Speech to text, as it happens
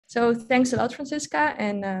So thanks a lot, Franziska,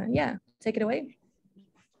 and yeah, take it away.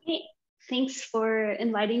 Hey, thanks for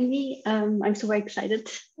inviting me. I'm super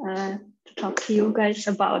excited to talk to you guys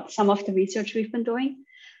about some of the research we've been doing.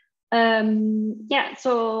 Yeah,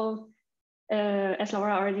 so as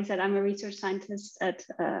Laura already said, I'm a research scientist at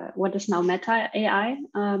what is now Meta AI.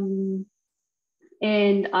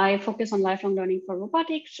 And I focus on lifelong learning for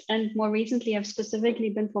robotics. And more recently, I've specifically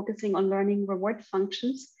been focusing on learning reward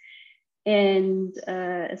functions. And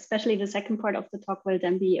especially the second part of the talk will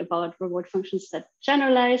then be about reward functions that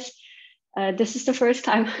generalize. This is the first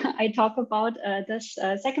time I talk about this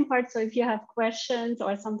second part. So if you have questions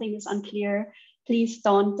or something is unclear, please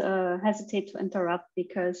don't hesitate to interrupt,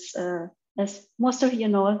 because as most of you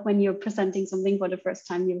know, when you're presenting something for the first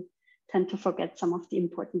time, you tend to forget some of the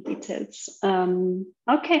important details.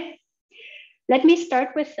 Okay, let me start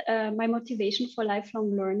with my motivation for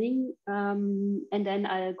lifelong learning, and then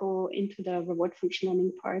I'll go into the reward function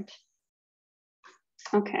learning part.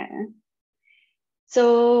 Okay.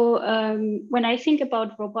 So when I think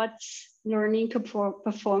about robots learning to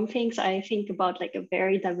perform things, I think about like a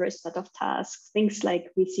very diverse set of tasks, things like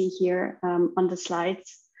we see here on the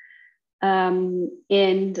slides. Really,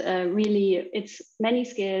 it's many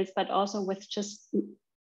skills, but also with just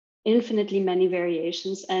infinitely many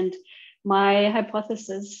variations. And my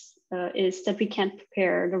hypothesis is that we can't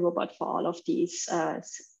prepare the robot for all of these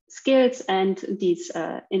skills and these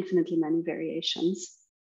infinitely many variations.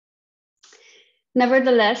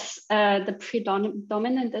 Nevertheless, the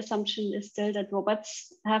predominant assumption is still that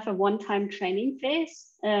robots have a one-time training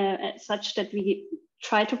phase, such that we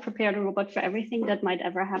try to prepare the robot for everything that might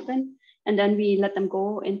ever happen. And then we let them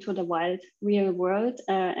go into the wild real world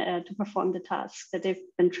to perform the tasks that they've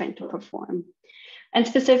been trained to perform. And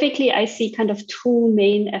specifically, I see kind of two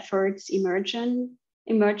main efforts emerging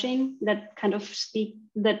that kind of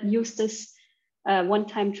that use this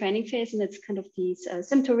one-time training phase. And it's kind of these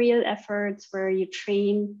sim-to-real efforts where you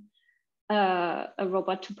train a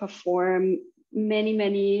robot to perform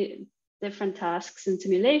many different tasks in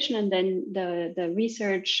simulation, and then the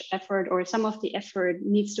research effort or some of the effort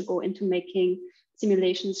needs to go into making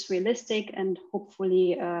simulations realistic, and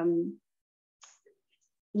hopefully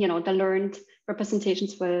you know, the learned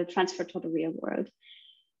representations will transfer to the real world.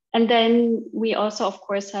 And then we also, of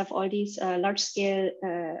course, have all these large-scale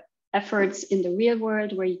efforts in the real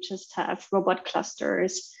world where you just have robot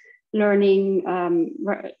clusters learning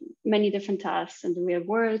many different tasks in the real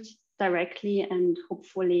world directly, and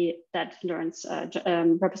hopefully that learns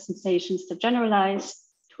representations that generalize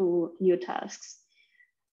to new tasks.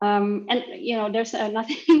 And you know, there's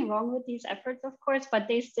nothing wrong with these efforts, of course, but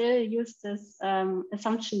they still use this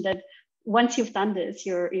assumption that once you've done this,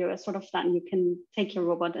 you're sort of done. You can take your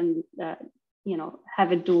robot and you know,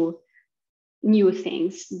 have it do new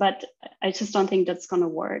things. But I just don't think that's going to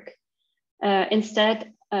work.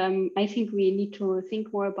 Instead, I think we need to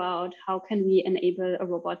think more about how can we enable a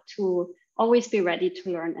robot to always be ready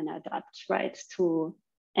to learn and adapt, right, to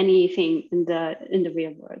anything in the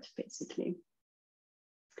real world, basically.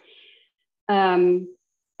 And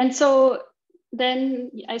so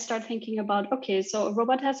then I start thinking about, okay, so a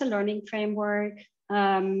robot has a learning framework.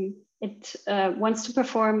 It wants to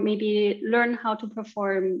perform, maybe learn how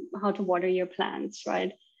to water your plants,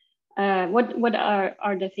 right? What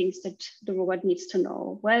are the things that the robot needs to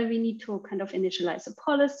know? Well, we need to kind of initialize a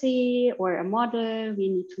policy or a model. We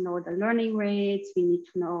need to know the learning rates. We need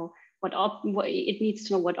to know what it needs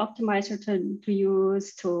to know what optimizer to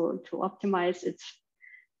use to optimize its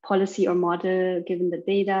policy or model given the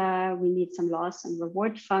data. We need some loss and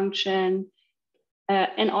reward function.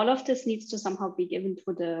 And all of this needs to somehow be given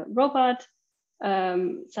to the robot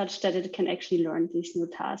such that it can actually learn these new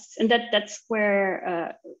tasks. And that's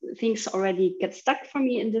where things already get stuck for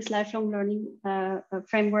me in this lifelong learning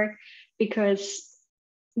framework, because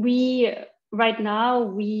right now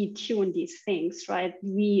we tune these things, right?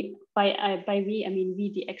 By we, I mean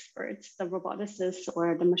we, the experts, the roboticists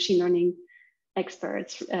or the machine learning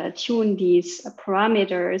experts, tune these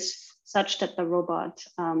parameters such that the robot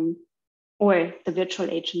or the virtual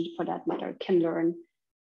agent, for that matter, can learn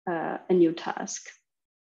a new task.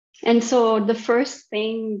 And so the first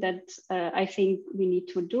thing that I think we need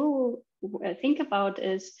to think about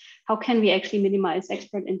is how can we actually minimize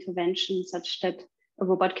expert intervention such that a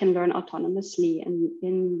robot can learn autonomously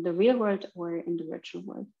in the real world or in the virtual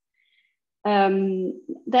world.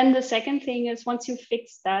 Then the second thing is, once you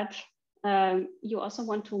fix that, you also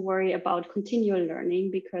want to worry about continual learning,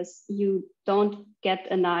 because you don't get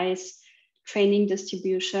a nice training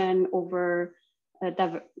distribution over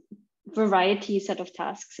variety set of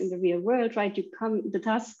tasks in the real world, right? The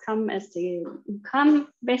tasks come as they come,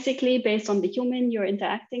 basically based on the human you're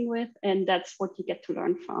interacting with, and that's what you get to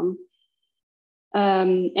learn from.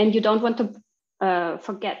 And you don't want to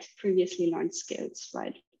forget previously learned skills,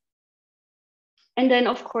 right? And then,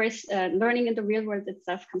 of course, learning in the real world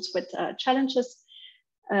itself comes with challenges.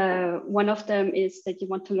 One of them is that you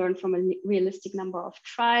want to learn from a realistic number of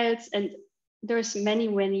trials, and there's many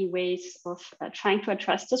ways of trying to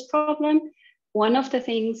address this problem. One of the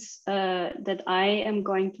things that I am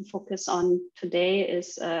going to focus on today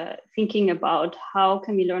is thinking about how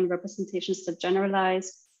can we learn representations that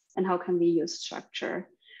generalize, and how can we use structure.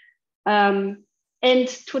 And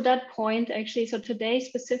to that point, actually, so today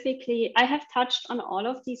specifically, I have touched on all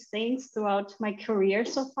of these things throughout my career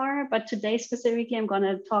so far, but today specifically, I'm going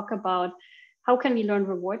to talk about how can we learn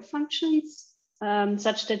reward functions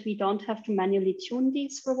such that we don't have to manually tune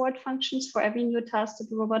these reward functions for every new task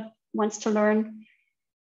that the robot wants to learn.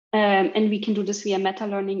 And we can do this via meta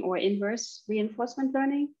learning or inverse reinforcement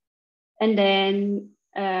learning. And then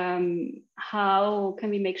how can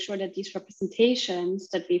we make sure that these representations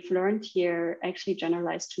that we've learned here actually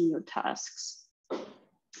generalize to new tasks?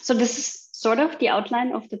 So this is sort of the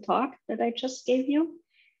outline of the talk that I just gave you.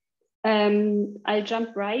 I'll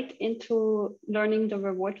jump right into learning the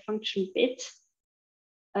reward function bit,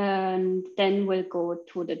 and then we'll go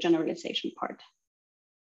to the generalization part.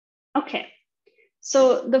 Okay,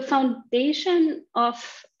 so the foundation of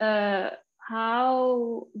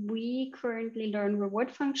how we currently learn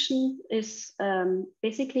reward function is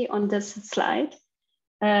basically on this slide.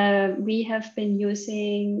 We have been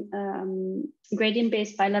using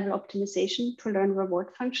gradient-based bilevel optimization to learn reward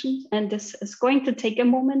functions, and this is going to take a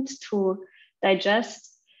moment to digest.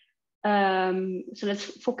 So let's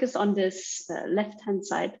focus on this left-hand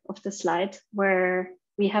side of the slide where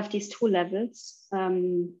we have these two levels,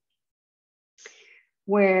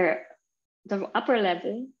 where the upper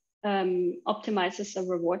level optimizes a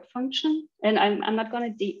reward function. And I'm not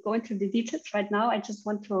going to go into the details right now. I just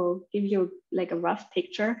want to give you like a rough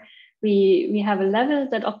picture. We have a level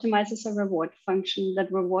that optimizes a reward function.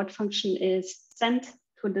 That reward function is sent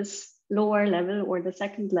to this lower level or the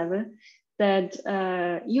second level that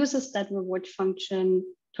uses that reward function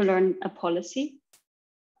to learn a policy.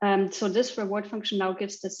 So this reward function now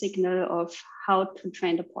gives the signal of how to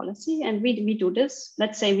train the policy. And we do this.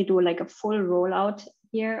 Let's say we do like a full rollout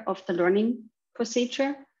here of the learning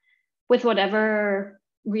procedure with whatever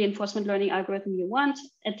reinforcement learning algorithm you want.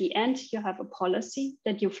 At the end, you have a policy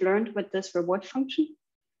that you've learned with this reward function.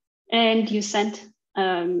 And you send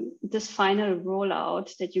this final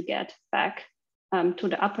rollout that you get back to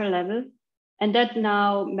the upper level. And that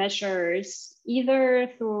now measures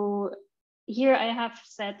either through, here I have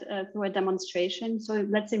set through a demonstration. So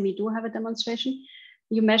let's say we do have a demonstration.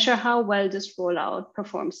 You measure how well this rollout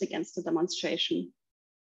performs against the demonstration.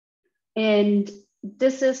 And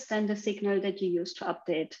this is then the signal that you use to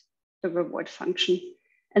update the reward function.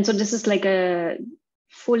 And so this is like a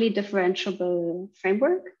fully differentiable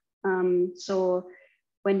framework. So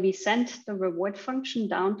when we send the reward function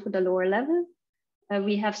down to the lower level,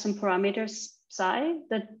 we have some parameters psi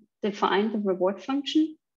that define the reward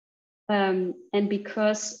function. And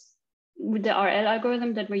because the RL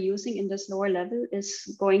algorithm that we're using in this lower level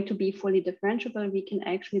is going to be fully differentiable, we can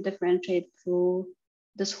actually differentiate through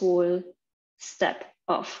this whole step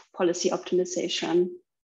of policy optimization.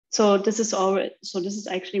 So this is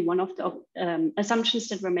actually one of the assumptions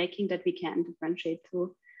that we're making, that we can differentiate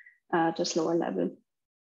through this lower level.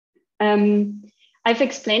 I've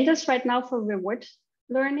explained this right now for reward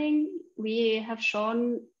learning. We have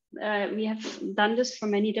shown, we have done this for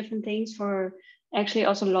many different things, for actually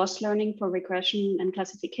also loss learning for regression and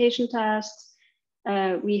classification tasks.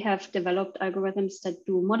 We have developed algorithms that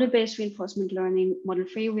do model-based reinforcement learning,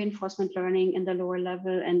 model-free reinforcement learning in the lower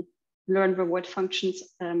level, and learn reward functions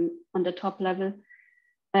on the top level.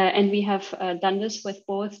 And we have done this with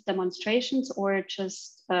both demonstrations or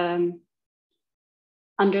just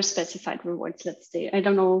underspecified rewards, let's say. I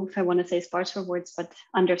don't know if I want to say sparse rewards, but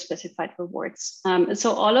underspecified rewards.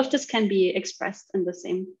 So all of this can be expressed in the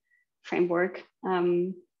same framework.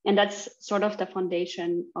 And that's sort of the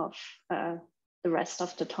foundation of the rest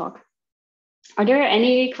of the talk. Are there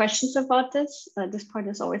any questions about this? This part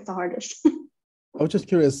is always the hardest. I was just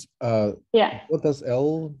curious. Yeah. What does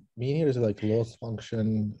L mean here? Is it like loss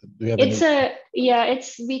function? Do we have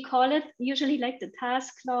we call it usually like the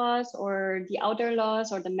task loss or the outer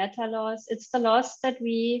loss or the meta loss. It's the loss that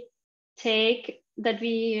we take, that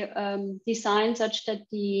we design such that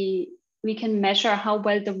we can measure how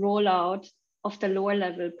well the rollout of the lower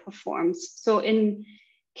level performs. So in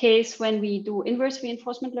case, when we do inverse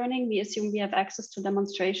reinforcement learning, we assume we have access to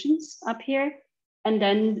demonstrations up here. And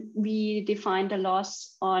then we define the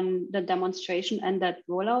loss on the demonstration and that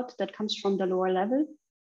rollout that comes from the lower level.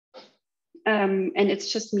 And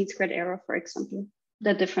it's just mean squared error, for example,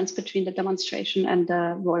 the difference between the demonstration and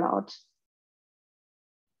the rollout.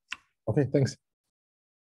 Okay, thanks.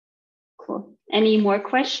 Cool. Any more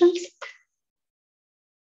questions?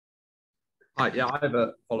 Hi, yeah, I have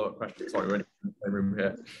a follow-up question. Sorry, we're in the same room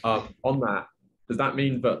here. On that, does that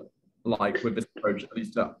mean that, like, with this approach, at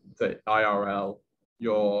least to IRL,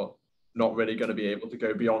 you're not really going to be able to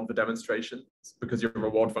go beyond the demonstrations because your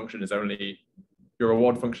reward function is effectively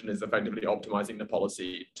optimizing the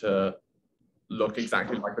policy to look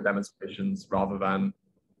exactly like the demonstrations rather than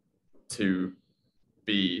to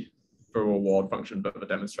be the reward function, but the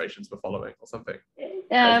demonstrations were following or something?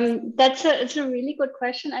 It's a really good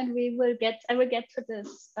question, and I will get to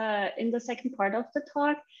this in the second part of the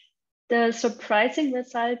talk. The surprising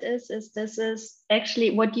result is this is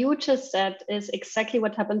actually what you just said is exactly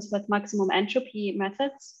what happens with maximum entropy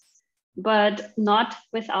methods, but not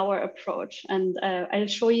with our approach. And I'll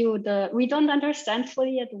show you we don't understand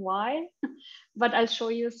fully yet why, but I'll show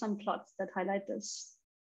you some plots that highlight this.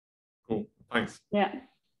 Cool, thanks. Yeah.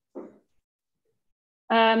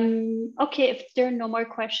 Okay, if there are no more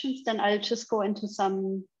questions, then I'll just go into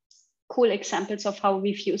some cool examples of how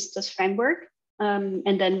we've used this framework,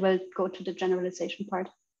 and then we'll go to the generalization part.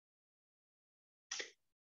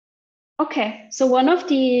 Okay, so one of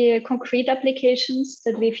the concrete applications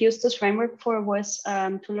that we've used this framework for was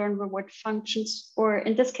to learn reward functions, or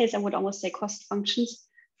in this case, I would almost say cost functions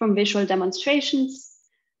from visual demonstrations.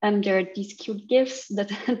 There are these cute GIFs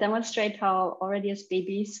that demonstrate how already as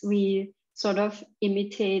babies, we sort of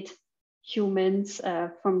imitate humans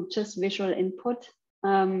from just visual input.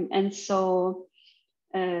 And so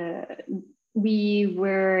we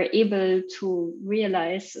were able to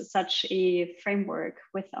realize such a framework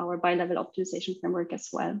with our bi-level optimization framework as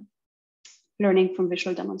well, learning from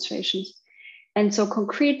visual demonstrations. And so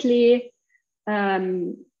concretely,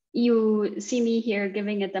 you see me here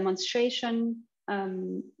giving a demonstration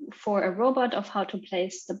for a robot of how to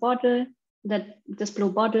place the bottle, this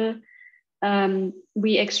blue bottle.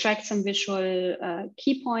 We extract some visual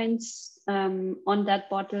key points on that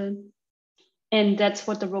bottle, and that's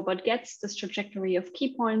what the robot gets, this trajectory of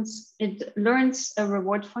key points. It learns a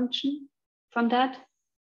reward function from that,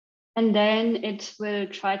 and then it will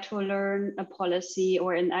try to learn a policy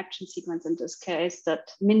or an action sequence in this case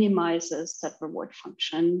that minimizes that reward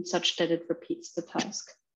function such that it repeats the task.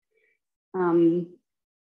 And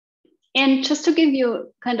just to give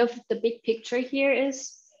you kind of the big picture here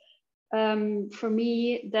is, for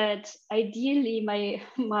me, that ideally in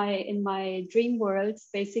my dream world,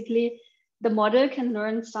 basically, the model can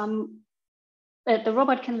learn the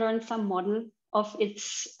robot can learn some model of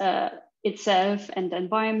itself and the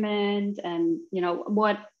environment, and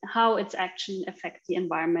how its action affects the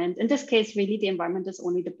environment. In this case, really, the environment is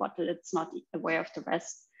only the bottle. It's not aware of the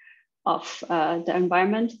rest of the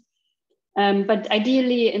environment. But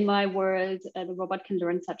ideally, in my world, the robot can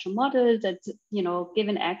learn such a model that,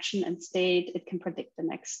 given action and state, it can predict the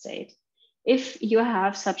next state. If you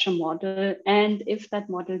have such a model, and if that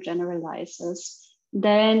model generalizes,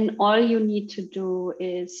 then all you need to do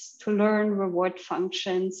is to learn reward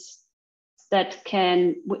functions that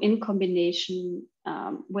can, in combination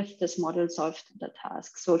with this model, solve the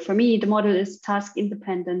task. So for me, the model is task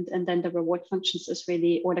independent, and then the reward functions is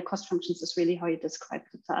really, or the cost functions is really how you describe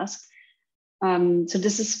the task. So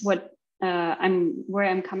this is what where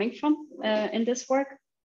I'm coming from in this work.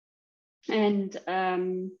 And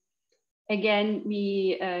again,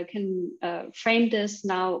 we can frame this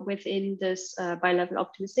now within this bi-level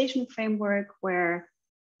optimization framework, where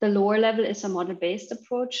the lower level is a model-based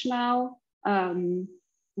approach now.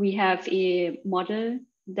 We have a model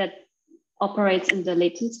that operates in the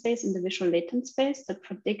latent space, in the visual latent space, that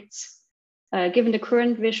predicts, given the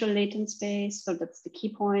current visual latent space, so that's the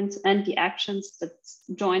key points and the actions that's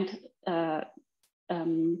joined,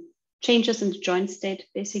 changes in the joint state,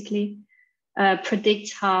 basically,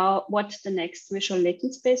 predicts what the next visual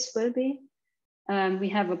latent space will be. We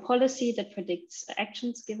have a policy that predicts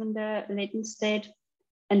actions given the latent state.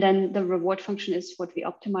 And then the reward function is what we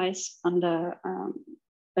optimize on the,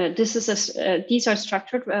 these are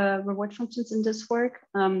structured reward functions in this work.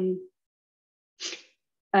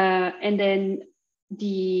 And then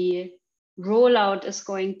the rollout is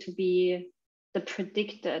going to be the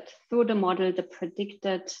predicted, through the model, the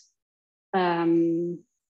predicted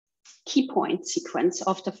key point sequence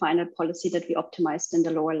of the final policy that we optimized in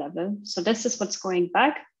the lower level. So this is what's going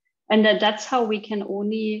back. And that's how we can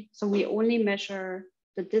only, so we only measure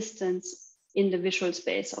the distance in the visual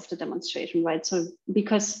space of the demonstration, right? So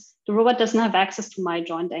because the robot doesn't have access to my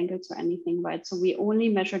joint angles or anything, right? So we only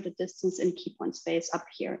measure the distance in key point space up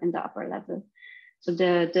here in the upper level. So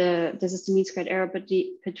this is the mean squared error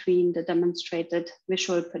between the demonstrated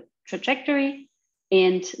visual trajectory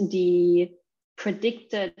and the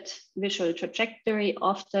predicted visual trajectory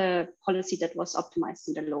of the policy that was optimized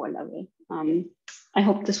in the lower level. I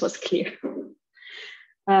hope this was clear.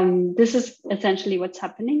 This is essentially what's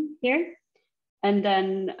happening here. And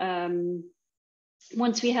then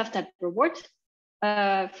once we have that reward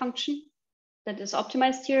function that is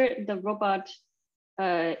optimized here, the robot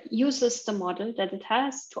uses the model that it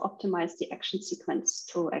has to optimize the action sequence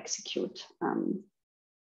to execute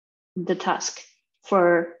the task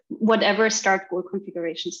for whatever start goal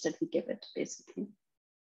configurations that we give it, basically.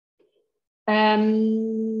 Let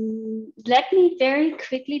me very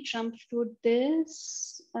quickly jump through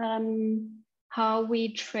this, how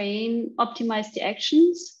we optimize the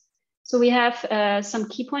actions. So we have some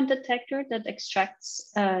key point detector that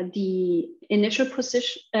extracts the initial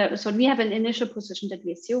position. So we have an initial position that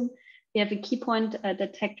we assume. We have a key point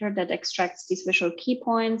detector that extracts these visual key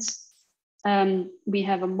points. We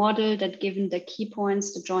have a model that, given the key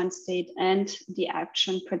points, the joint state and the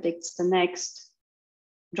action, predicts the next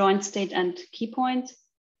joint state and key point.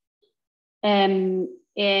 And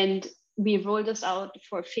we roll this out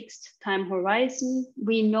for a fixed time horizon.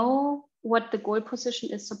 We know what the goal position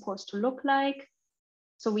is supposed to look like.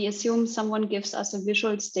 So we assume someone gives us a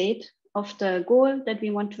visual state of the goal that we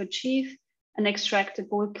want to achieve and extract the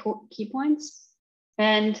goal key points.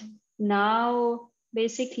 And now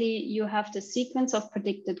basically you have the sequence of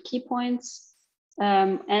predicted key points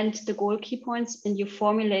and the goal key points, and you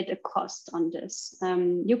formulate a cost on this.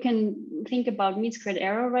 You can think about mean squared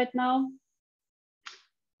error right now.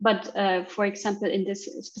 But for example, in this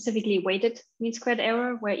specifically weighted mean squared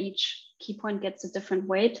error, where each key point gets a different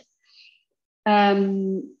weight.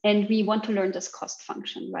 And we want to learn this cost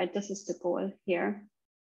function, right? This is the goal here.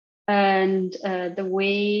 And the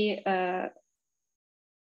way,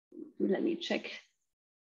 let me check.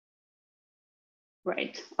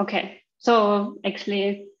 Right, okay. So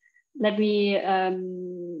actually, let me,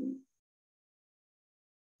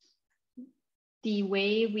 the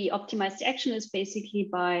way we optimize the action is basically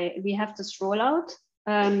by, we have this rollout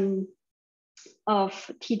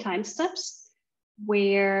of t time steps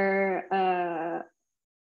where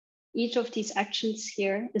each of these actions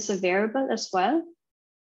here is a variable as well.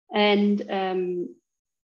 And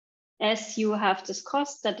as you have this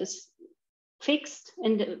cost that is fixed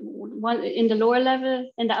in the lower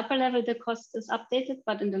level, in the upper level, the cost is updated,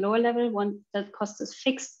 but in the lower level, one that cost is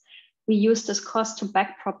fixed, we use this cost to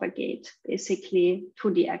backpropagate basically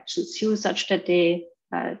to the actions Q such that they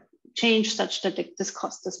change such that this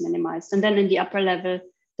cost is minimized. And then in the upper level,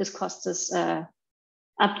 this cost is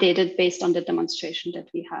updated based on the demonstration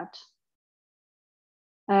that we had.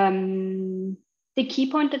 The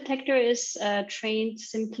key point detector is trained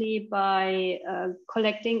simply by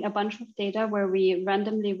collecting a bunch of data where we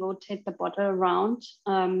randomly rotate the bottle around.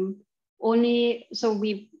 So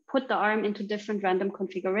we put the arm into different random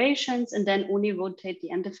configurations and then only rotate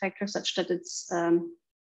the end effector such that it's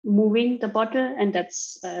moving the bottle. And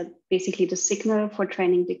that's basically the signal for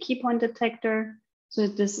training the key point detector. So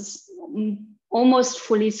this is almost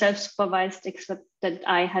fully self-supervised, except that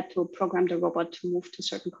I had to program the robot to move to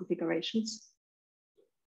certain configurations.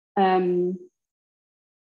 And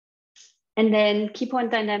then key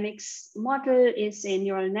point dynamics model is a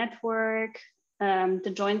neural network.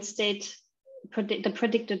 The joint state, the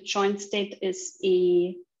predicted joint state is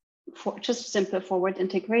just simple forward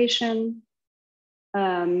integration.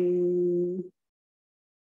 And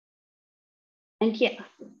yeah,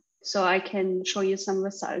 so I can show you some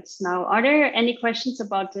results now. Are there any questions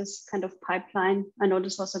about this kind of pipeline? I know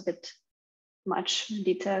this was a bit much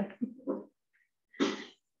detail.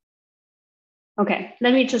 Okay,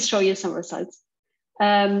 let me just show you some results.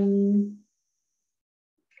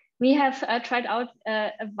 We have tried out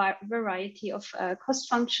a variety of cost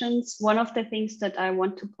functions. One of the things that I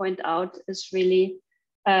want to point out is really,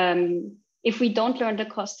 if we don't learn the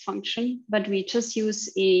cost function, but we just use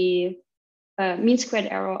a mean squared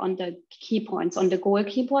error on the key points, on the goal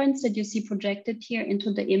key points that you see projected here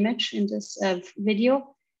into the image in this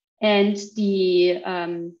video, and the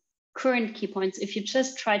current key points, if you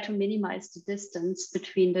just try to minimize the distance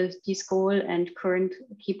between these goal and current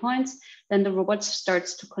key points, then the robot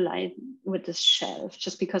starts to collide with this shelf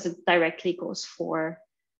just because it directly goes for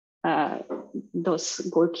those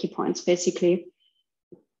goal key points, basically.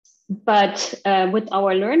 But with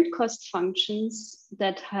our learned cost functions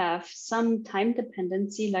that have some time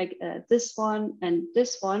dependency, like this one and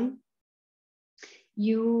this one,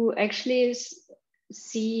 you actually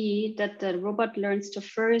see that the robot learns to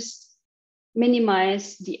first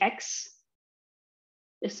minimize the x.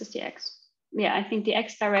 Is this the x? Yeah, I think the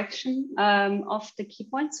x direction of the key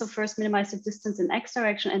point. So first minimize the distance in x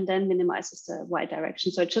direction and then minimizes the y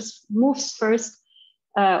direction. So it just moves first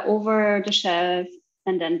over the shelf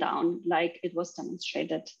and then down, like it was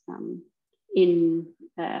demonstrated in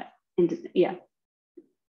my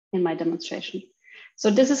demonstration. So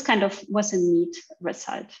this is kind of was a neat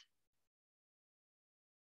result.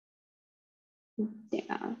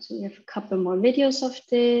 Yeah, so we have a couple more videos of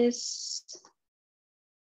this.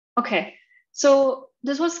 Okay, so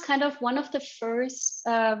this was kind of one of the first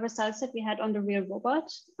results that we had on the real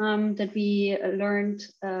robot, that we learned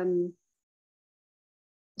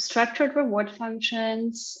structured reward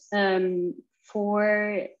functions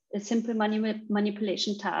for a simple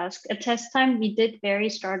manipulation task. At test time, we did vary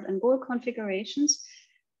start and goal configurations,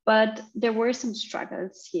 but there were some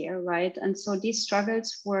struggles here, right? And so these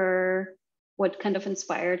struggles were what kind of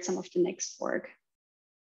inspired some of the next work.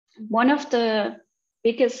 One of the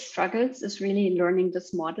biggest struggles is really learning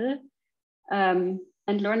this model and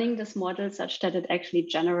learning this model such that it actually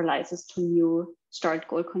generalizes to new start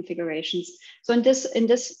goal configurations. So in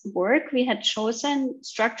this work, we had chosen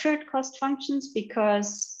structured cost functions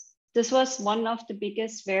because this was one of the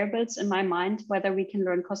biggest variables in my mind, whether we can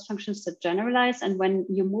learn cost functions that generalize. And when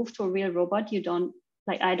you move to a real robot, you don't,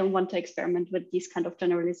 like, I don't want to experiment with these kind of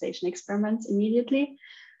generalization experiments immediately.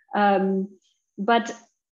 But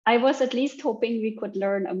I was at least hoping we could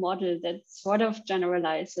learn a model that sort of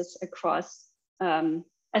generalizes across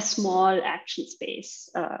a small action space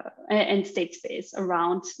and state space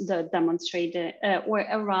around the demonstrated or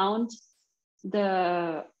around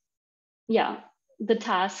the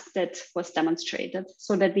task that was demonstrated,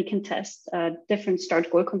 so that we can test different start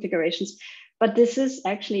goal configurations. But this is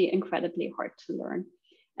actually incredibly hard to learn.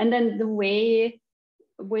 And then the way,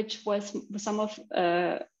 which was some of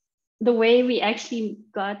the way we actually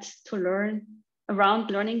got to learn around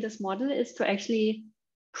learning this model is to actually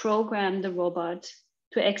program the robot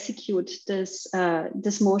to execute this,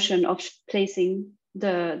 this motion of placing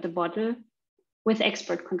the bottle with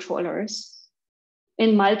expert controllers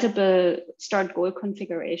in multiple start goal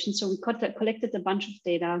configurations. So we collected a bunch of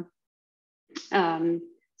data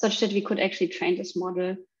such that we could actually train this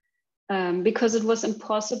model because it was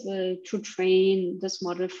impossible to train this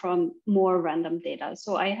model from more random data.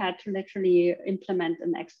 So I had to literally implement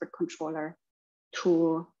an expert controller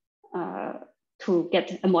to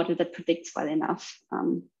get a model that predicts well enough.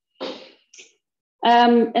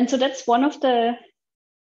 And so that's one of the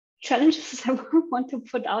challenges I want to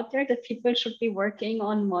put out there, that people should be working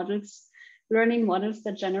on models, learning models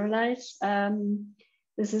that generalize.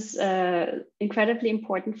 This is incredibly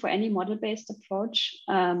important for any model-based approach.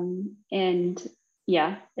 And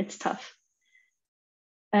yeah, it's tough.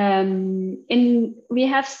 We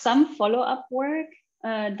have some follow-up work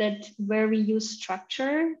where we use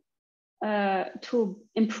structure to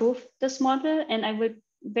improve this model. And I will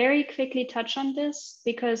very quickly touch on this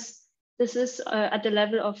because this is at the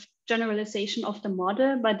level of generalization of the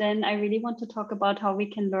model, but then I really want to talk about how we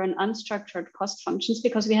can learn unstructured cost functions,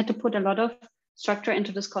 because we had to put a lot of structure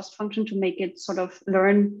into this cost function to make it sort of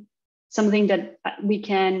learn something that we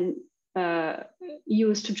can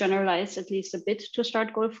use to generalize at least a bit to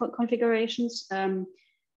start goal configurations.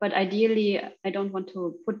 But ideally, I don't want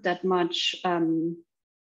to put that much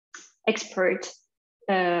expert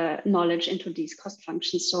knowledge into these cost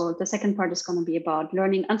functions. So the second part is going to be about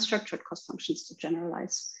learning unstructured cost functions to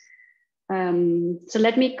generalize. So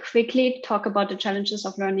let me quickly talk about the challenges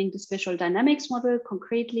of learning this visual dynamics model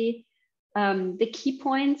concretely. The key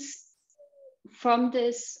points from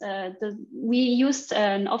this, we used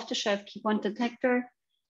an off-the-shelf key point detector.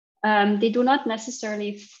 They do not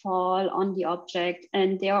necessarily fall on the object,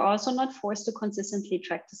 and they are also not forced to consistently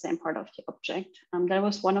track the same part of the object. That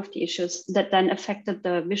was one of the issues that then affected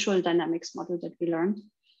the visual dynamics model that we learned.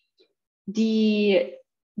 The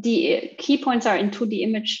key points are in 2D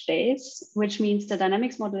image space, which means the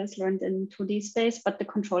dynamics model is learned in 2D space, but the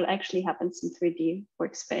control actually happens in 3D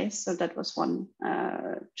workspace. So that was one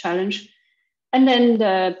challenge. And then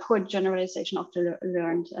the poor generalization of the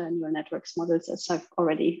learned neural networks models, as I've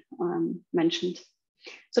already mentioned.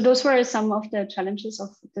 So those were some of the challenges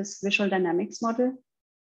of this visual dynamics model.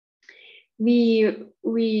 We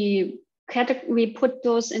put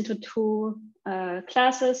those into two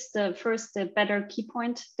classes. The first, the better key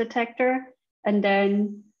point detector, and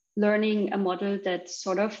then learning a model that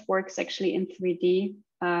sort of works actually in 3D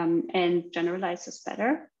and generalize is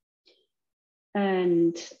better.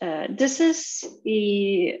 And this is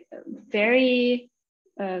a very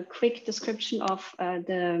quick description of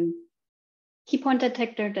the key point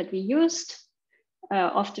detector that we used.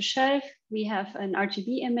 Off the shelf, we have an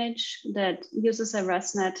RGB image that uses a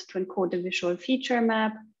ResNet to encode the visual feature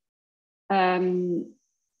map.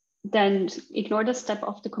 Then ignore the step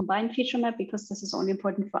of the combined feature map because this is only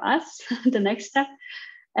important for us, the next step.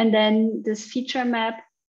 And then this feature map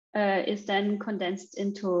is then condensed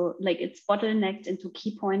into, like, it's bottlenecked into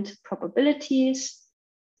key point probabilities.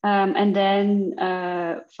 And then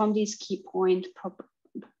from these key point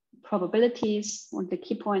probabilities, or the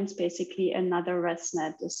key points, basically another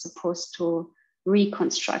ResNet is supposed to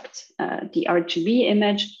reconstruct the RGB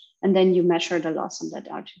image, and then you measure the loss on that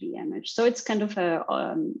RGB image. So it's kind of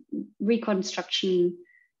a reconstruction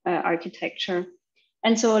architecture.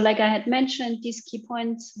 And so, like I had mentioned, these key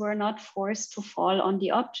points were not forced to fall on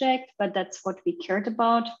the object, but that's what we cared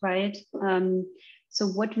about, right? So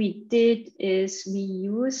what we did is we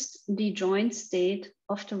used the joint state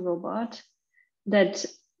of the robot, that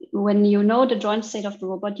when you know the joint state of the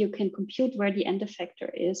robot, you can compute where the end effector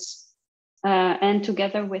is. And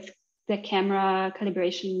together with the camera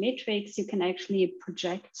calibration matrix, you can actually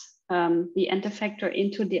project the end effector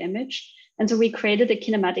into the image. And so we created a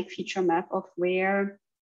kinematic feature map of where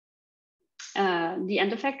the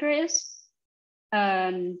end effector is,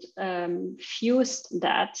 and fused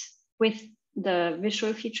that with the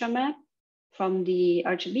visual feature map from the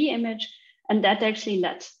RGB image. And that actually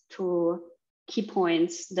led to key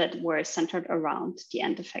points that were centered around the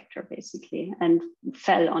end effector, basically, and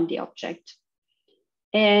fell on the object.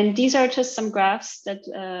 And these are just some graphs that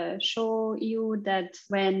show you that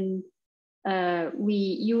when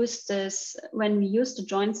we use the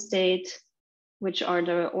joint state, which are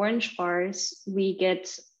the orange bars, we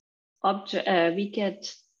get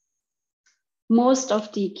most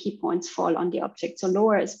of the key points fall on the object. So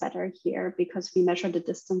lower is better here because we measure the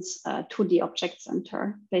distance to the object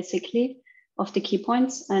center, basically, of the key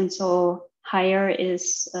points. And so higher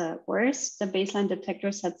is worse. The baseline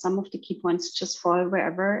detector said some of the key points just fall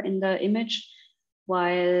wherever in the image,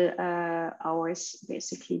 while ours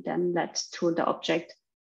basically then led to the object,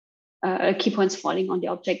 key points falling on the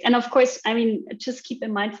object. And of course, I mean, just keep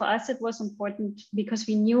in mind, for us, it was important because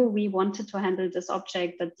we knew we wanted to handle this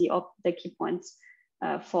object, that the key points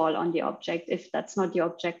fall on the object. If that's not the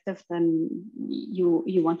objective, then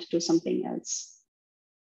you want to do something else.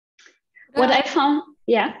 What I found,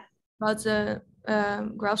 yeah. About the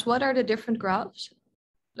graphs, what are the different graphs?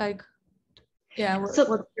 Like, yeah, what's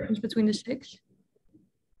the difference between the 6?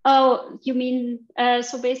 Oh, you mean,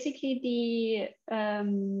 so basically let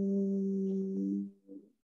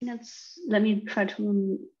me try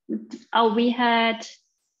to, we had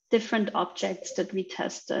different objects that we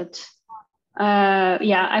tested.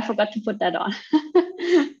 Yeah, I forgot to put that on.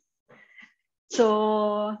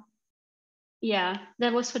 So, yeah,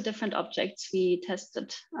 that was for different objects we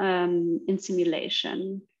tested in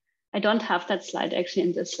simulation. I don't have that slide actually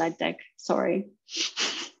in the slide deck, sorry.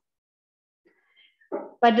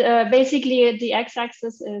 But basically the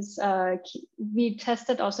x-axis is, we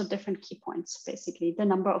tested also different key points, basically the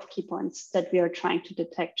number of key points that we are trying to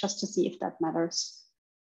detect, just to see if that matters.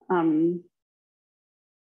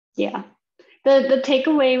 Yeah, the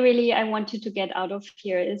takeaway really I want you to get out of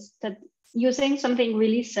here is that using something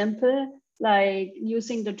really simple, like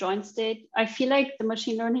using the joint state, I feel like the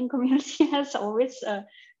machine learning community has always,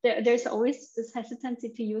 there's always this hesitancy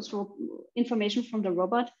to use information from the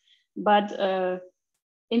robot, but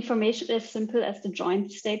information as simple as the joint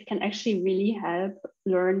state can actually really help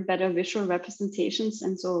learn better visual representations.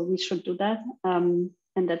 And so we should do that. And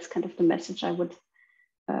that's kind of the message I would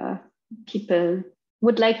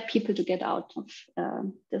like people to get out of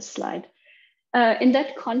this slide. In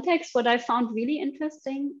that context, what I found really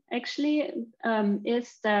interesting actually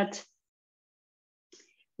is that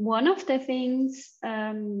one of the things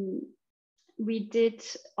we did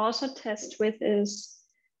also test with is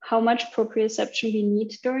how much proprioception we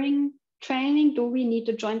need during training. Do we need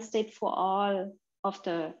the joint state for all of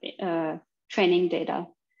the training data?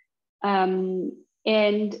 And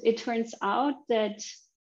it turns out that,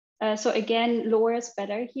 so again, lower is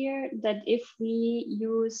better here, that if we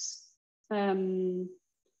use, so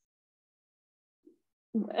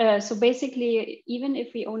basically, even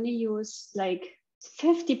if we only use like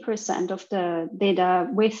 50% of the data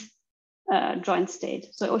with joint state.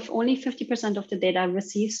 So if only 50% of the data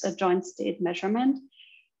receives a joint state measurement,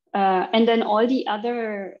 and then all the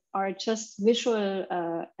other are just visual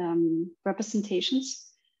representations,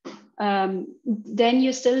 then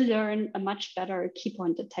you still learn a much better key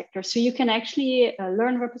point detector. So you can actually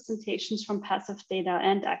learn representations from passive data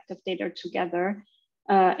and active data together.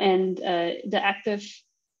 And the active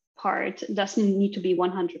part doesn't need to be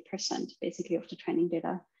 100% basically of the training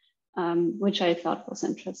data, which I thought was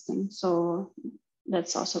interesting. So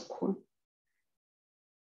that's also cool.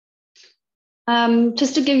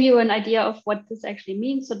 Just to give you an idea of what this actually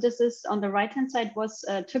means. So this is on the right-hand side was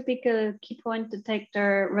a typical key point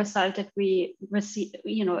detector result that we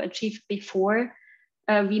achieved before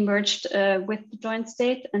we merged with the joint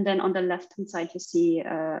state. And then on the left-hand side, you see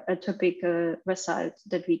a typical result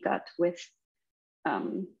that we got with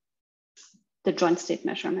the joint state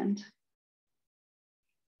measurement.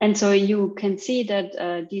 And so you can see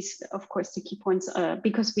that these, of course, the key points,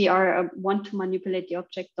 because we want to manipulate the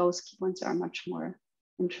object, those key points are much more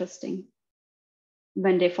interesting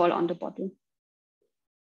when they fall on the bottle.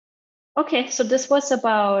 Okay, so this was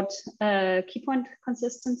about key point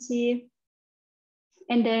consistency.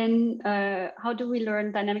 And then how do we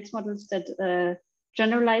learn dynamics models that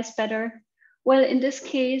generalize better? Well, in this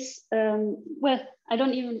case,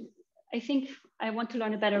 I think I want to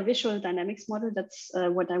learn a better visual dynamics model. That's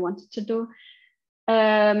what I wanted to do.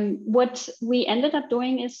 What we ended up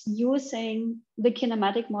doing is using the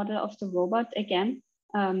kinematic model of the robot again,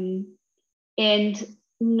 and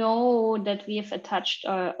know that we have attached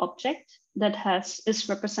an object that is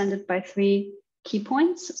represented by 3 key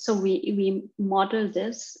points. So we model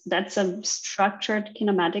this. That's a structured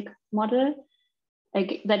kinematic model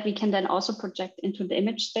that we can then also project into the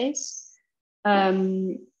image space.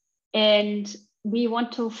 And we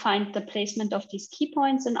want to find the placement of these key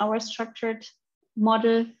points in our structured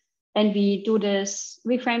model. And we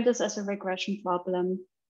frame this as a regression problem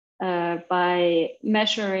by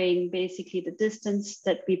measuring basically the distance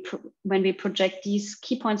that when we project these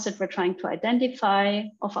key points that we're trying to identify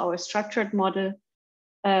of our structured model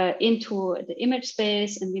into the image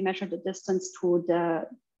space, and we measure the distance to the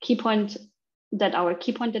key point that our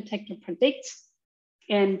key point detector predicts.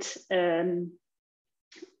 And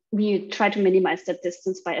we try to minimize that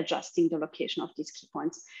distance by adjusting the location of these key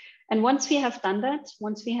points. And once we have done that,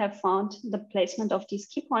 once we have found the placement of these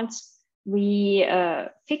key points, we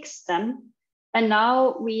fix them. And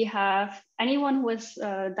now we have, anyone who has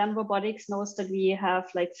done robotics knows that we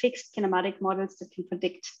have like fixed kinematic models that can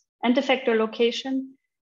predict end effector location.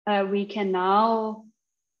 We can now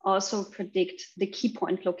also predict the key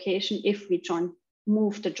point location if we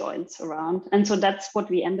move the joints around. And so that's what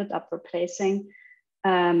we ended up replacing.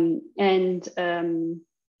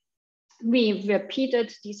 We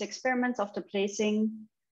repeated these experiments of the placing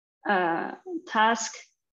task,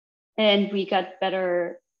 and we got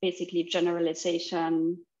better basically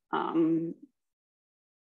generalization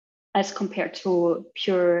as compared to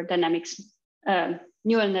pure dynamics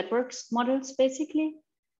neural networks models basically.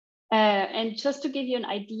 And just to give you an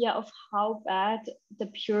idea of how bad the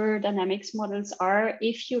pure dynamics models are,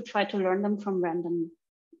 if you try to learn them from random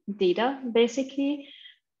data, basically,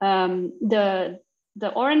 the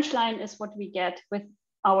orange line is what we get with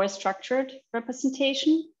our structured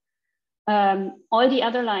representation. All the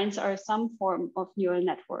other lines are some form of neural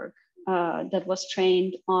network that was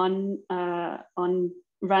trained on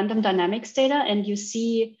random dynamics data. And you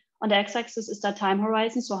see on the x-axis is the time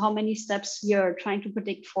horizon. So how many steps you're trying to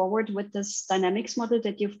predict forward with this dynamics model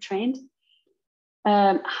that you've trained.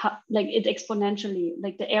 Like it exponentially,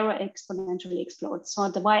 like the error exponentially explodes. So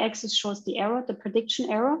the y-axis shows the error, the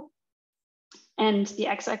prediction error, and the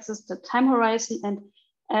x-axis the time horizon. And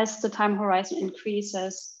as the time horizon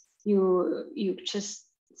increases, you just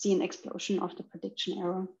see an explosion of the prediction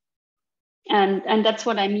error. And that's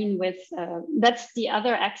what I mean with, that's the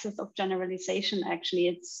other axis of generalization, actually.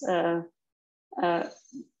 It's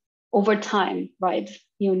over time, right?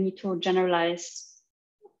 You need to generalize.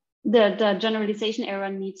 The generalization error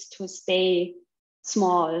needs to stay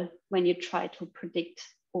small when you try to predict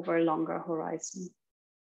over a longer horizon.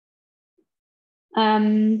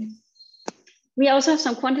 We also have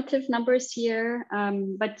some quantitative numbers here,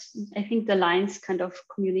 but I think the lines kind of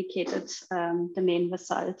communicated the main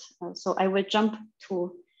result. So I will jump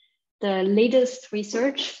to the latest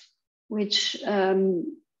research, which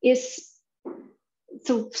is,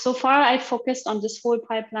 so far I focused on this whole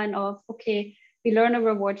pipeline of, okay, we learn a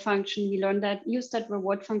reward function, we learn that, use that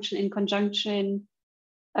reward function in conjunction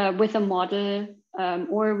with a model,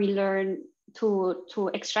 or we learn to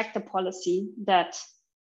extract a policy that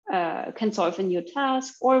can solve a new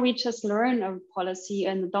task, or we just learn a policy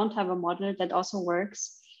and don't have a model that also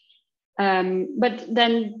works. But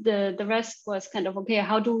then the rest was kind of, okay,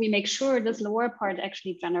 how do we make sure this lower part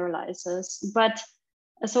actually generalizes? But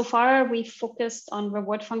So far, we focused on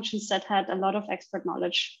reward functions that had a lot of expert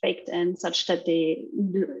knowledge baked in, such that they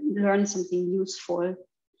learn something useful.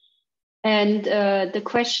 And the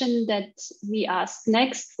question that we asked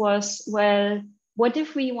next was, well, what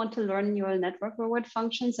if we want to learn neural network reward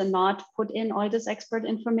functions and not put in all this expert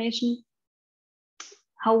information?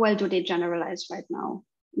 How well do they generalize right now?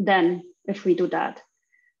 Then, if we do that.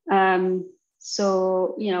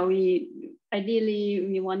 So, you know, ideally,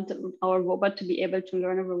 we want our robot to be able to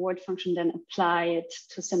learn a reward function, then apply it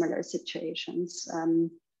to similar situations.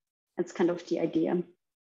 That's kind of the idea.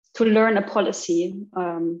 To learn a policy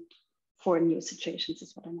for new situations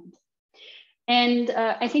is what I meant. And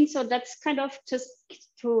I think so that's kind of just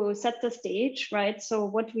to set the stage, right? So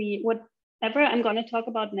whatever I'm going to talk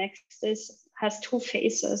about next has two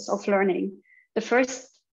phases of learning. The first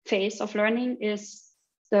phase of learning is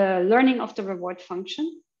the learning of the reward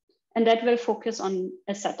function, and that will focus on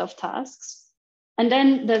a set of tasks. And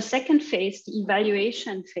then the second phase, the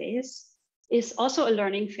evaluation phase, is also a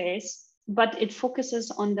learning phase, but it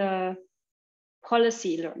focuses on the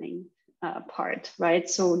policy learning part, right?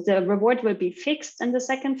 So the reward will be fixed in the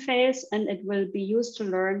second phase, and it will be used to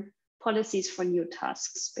learn policies for new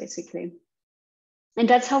tasks, basically. And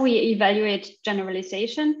that's how we evaluate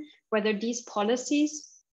generalization, whether these policies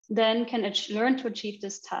then can learn to achieve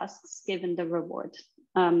these tasks given the reward.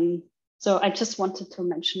 So I just wanted to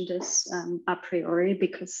mention this a priori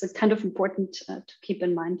because it's kind of important to keep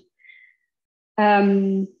in mind.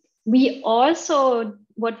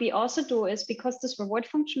 What we also do is, because this reward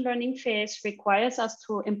function learning phase requires us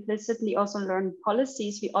to implicitly also learn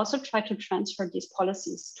policies, we also try to transfer these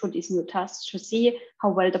policies to these new tasks to see how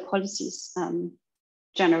well the policies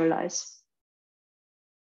generalize.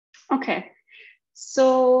 Okay,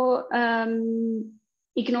 so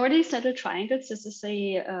ignore these little triangles. This is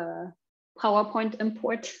a PowerPoint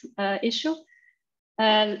import issue.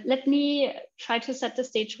 Let me try to set the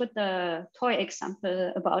stage with the toy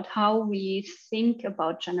example about how we think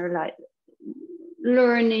about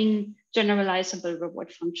learning generalizable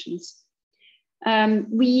reward functions.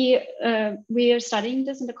 We are studying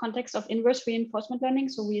this in the context of inverse reinforcement learning.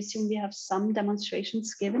 So we assume we have some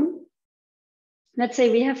demonstrations given. Let's say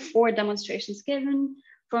we have 4 demonstrations given.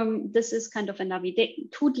 This is kind of a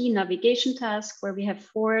 2D navigation task where we have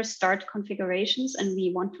 4 start configurations and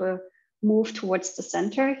we want to move towards the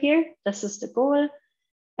center here. This is the goal.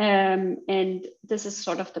 And this is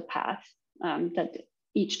sort of the path that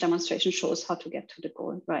each demonstration shows how to get to the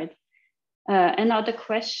goal, right? And now the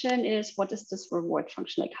question is, what is this reward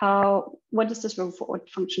function? Like what does this reward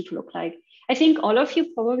function to look like? I think all of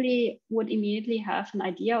you probably would immediately have an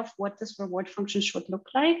idea of what this reward function should look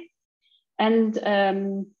like. And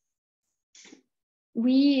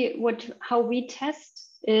how we test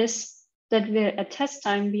is that at test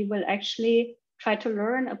time, we will actually try to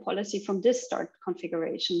learn a policy from this start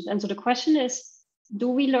configuration. And so the question is, do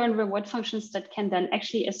we learn reward functions that can then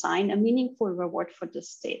actually assign a meaningful reward for this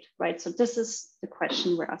state, right? So this is the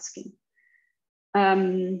question we're asking.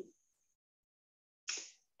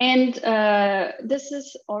 This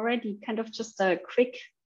is already kind of just a quick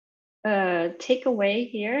takeaway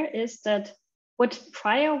here, is that what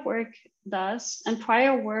prior work does, and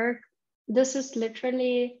prior work, this is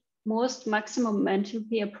literally most maximum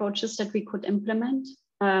entropy approaches that we could implement,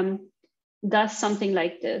 does something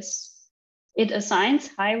like this. It assigns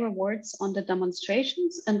high rewards on the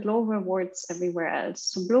demonstrations and low rewards everywhere else.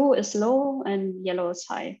 So blue is low and yellow is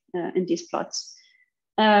high in these plots.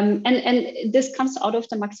 And this comes out of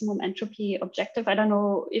the maximum entropy objective. I don't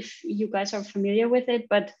know if you guys are familiar with it,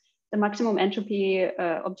 but the maximum entropy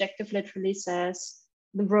objective literally says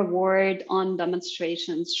the reward on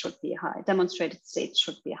demonstrations should be high, demonstrated states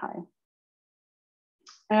should be high.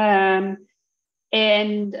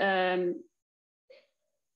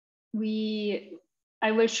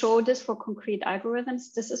 I will show this for concrete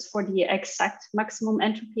algorithms. This is for the exact maximum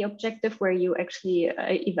entropy objective where you actually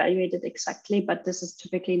evaluate it exactly, but this is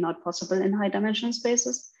typically not possible in high dimensional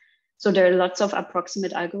spaces. So there are lots of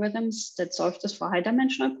approximate algorithms that solve this for high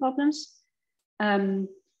dimensional problems.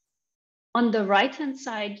 On the right-hand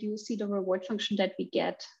side, you see the reward function that we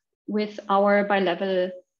get with our bi-level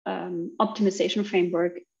optimization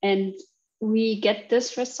framework. And we get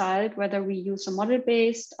this result whether we use a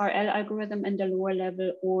model-based RL algorithm in the lower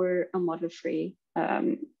level or a model-free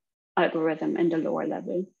algorithm in the lower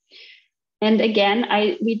level. And again,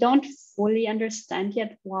 we don't fully understand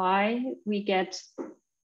yet why we get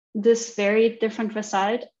this very different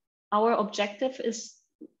result. Our objective is,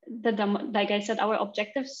 like I said, our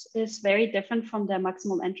objective is very different from the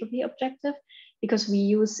maximum entropy objective because we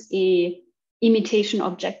use a imitation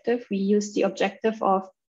objective. We use the objective of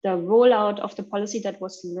rollout of the policy that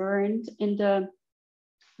was learned in the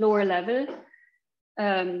lower level,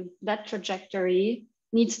 that trajectory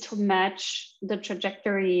needs to match the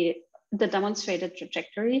trajectory, the demonstrated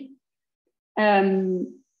trajectory.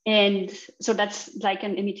 And so that's like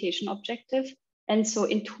an imitation objective. And so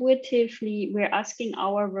intuitively, we're asking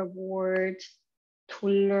our reward to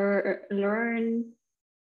learn,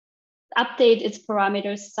 update its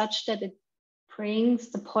parameters such that it brings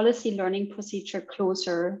the policy learning procedure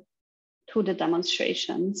closer to the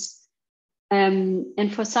demonstrations.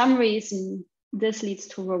 And for some reason, this leads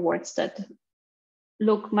to rewards that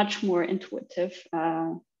look much more intuitive,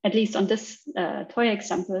 at least on this toy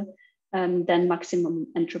example, than maximum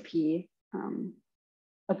entropy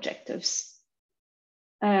objectives.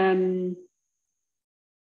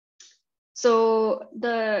 So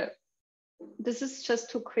this is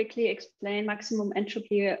just to quickly explain maximum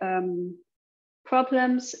entropy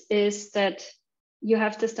problems, is that you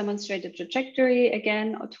have this demonstrated trajectory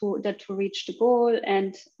again to reach the goal,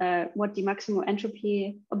 and what the maximum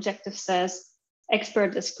entropy objective says,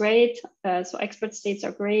 expert is great, so expert states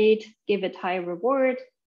are great, give it high reward.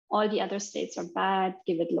 All the other states are bad,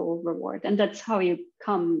 give it low reward. And that's how you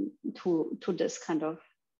come to this kind of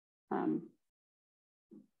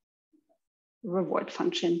reward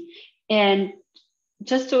function. And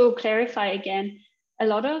just to clarify again, a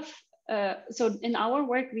lot of, so in our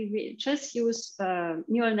work, we just use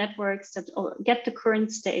neural networks that get the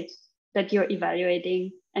current state that you're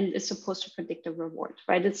evaluating and is supposed to predict a reward,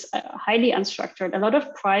 right? It's highly unstructured. A lot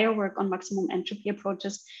of prior work on maximum entropy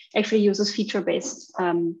approaches actually uses feature-based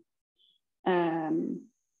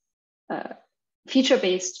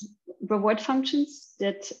reward functions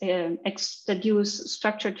that use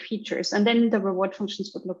structured features, and then the reward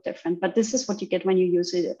functions would look different. But this is what you get when you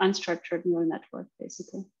use an unstructured neural network,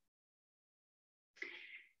 basically.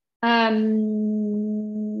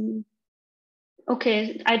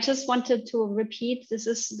 Okay, I just wanted to repeat, this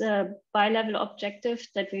is the bi-level objective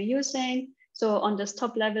that we're using. So on this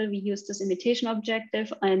top level, we use this imitation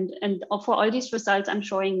objective, and for all these results I'm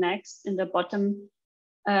showing next, in the bottom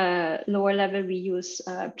lower level, we use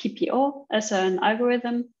PPO as an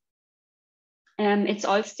algorithm. It's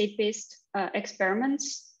all state-based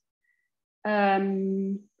experiments.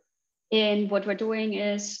 And what we're doing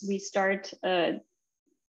is we start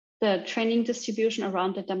the training distribution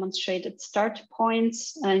around the demonstrated start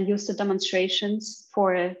points and use the demonstrations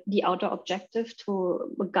for the outer objective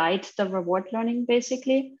to guide the reward learning,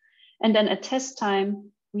 basically. And then at test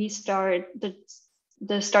time, we start the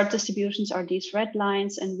start distributions are these red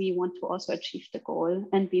lines, and we want to also achieve the goal,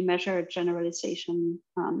 and we measure generalization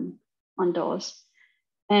on those.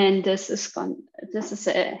 And this is a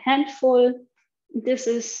handful. This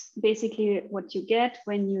is basically what you get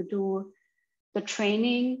when you do the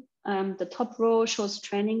training. The top row shows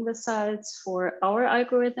training results for our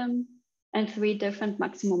algorithm and 3 different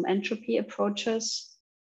maximum entropy approaches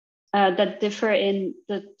that differ in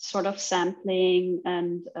the sort of sampling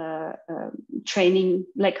and training,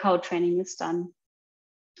 like how training is done,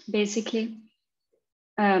 basically.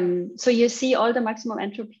 So you see all the maximum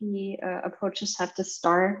entropy approaches have this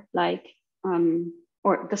star-like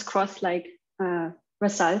or this cross-like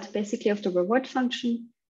result, basically, of the reward function.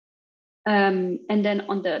 And then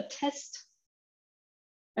on the test,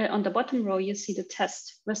 on the bottom row, you see the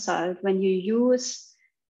test result when you use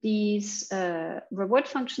these reward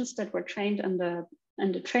functions that were trained on the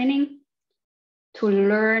training to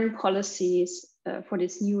learn policies for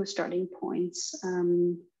these new starting points.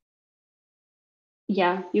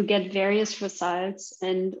 Yeah, you get various results.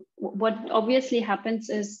 And what obviously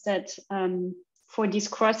happens is that for these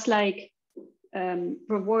cross-like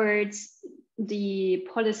rewards, the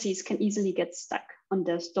policies can easily get stuck on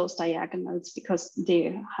those diagonals because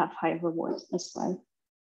they have high rewards as well.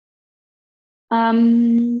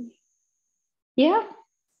 Yeah,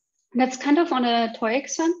 that's kind of on a toy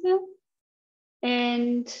example.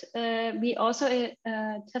 And we also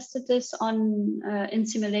tested this on in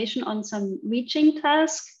simulation on some reaching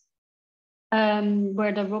task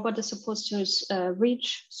where the robot is supposed to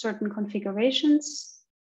reach certain configurations.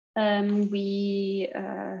 We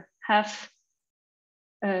have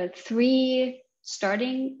 3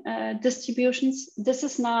 starting distributions. This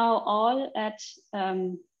is now all at,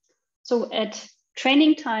 so at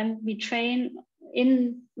training time, we did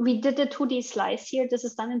the 2D slice here. This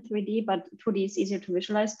is done in 3D, but 2D is easier to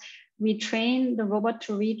visualize. We train the robot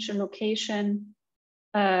to reach a location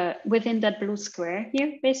within that blue square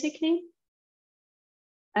here, basically.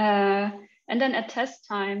 And then at test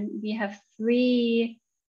time, we have 3,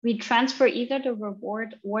 we transfer either the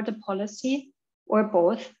reward or the policy, or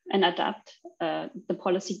both, and adapt the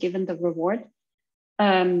policy given the reward.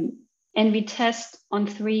 And we test on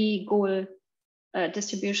 3 goal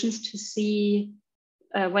distributions to see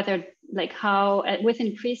whether, like, how with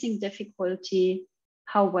increasing difficulty,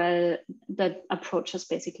 how well the approaches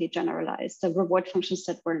basically generalize, the reward functions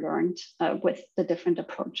that were learned with the different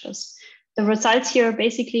approaches. The results here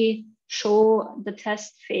basically show the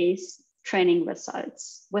test phase training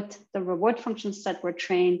results with the reward functions that were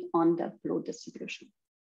trained on the blue distribution.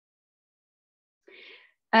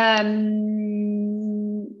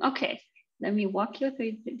 Okay, let me walk you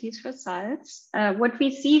through these results. What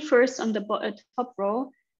we see first on the top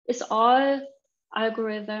row is all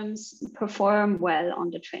algorithms perform well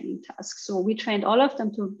on the training task. So we trained all of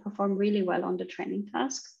them to perform really well on the training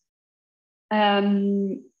task.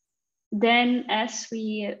 Then as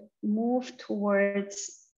we move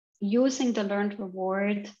towards using the learned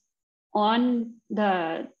reward on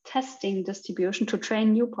the testing distribution to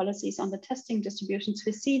train new policies on the testing distributions,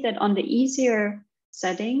 we see that on the easier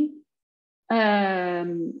setting,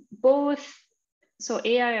 both, so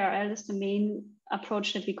AIRL is the main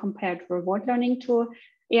approach that we compared reward learning to.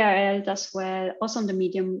 AIRL does well, also on the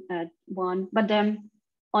medium one, but then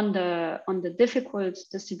on the difficult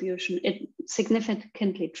distribution, it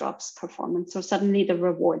significantly drops performance. So suddenly the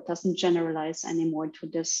reward doesn't generalize anymore to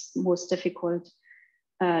this most difficult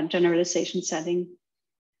generalization setting.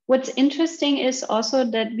 What's interesting is also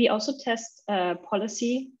that we also test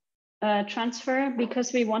policy transfer,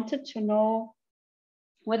 because we wanted to know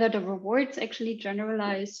whether the rewards actually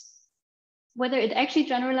generalize, whether it actually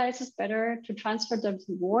generalizes better to transfer the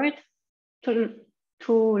reward to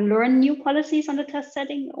learn new policies on the test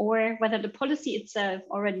setting, or whether the policy itself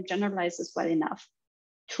already generalizes well enough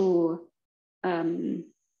to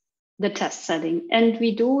the test setting. And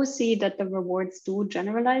we do see that the rewards do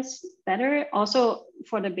generalize better also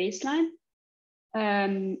for the baseline.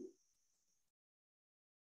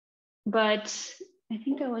 But I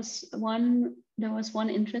think there was one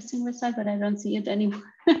interesting result, but I don't see it anymore.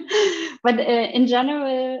 But in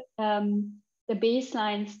general, the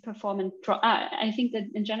baseline's performance, I think that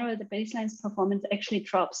in general, the baseline's performance actually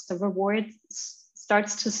drops. The reward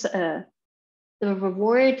starts to, the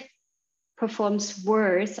reward performs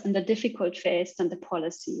worse in the difficult phase than the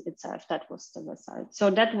policy itself. That was the result. So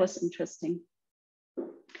that was interesting.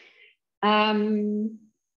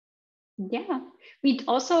 Yeah, we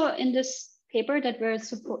also, in this paper that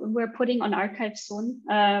we're putting on arXiv soon,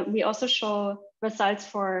 we also show results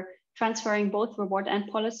for transferring both reward and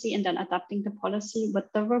policy and then adapting the policy with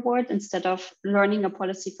the reward instead of learning a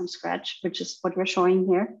policy from scratch, which is what we're showing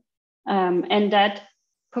here. And that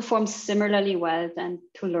performs similarly well than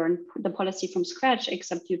to learn the policy from scratch,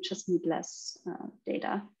 except you just need less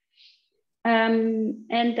data. And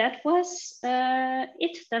that was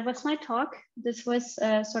it. That was my talk. This was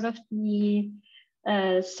sort of the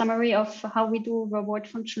summary of how we do reward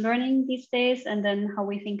function learning these days, and then how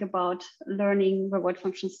we think about learning reward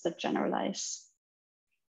functions that generalize.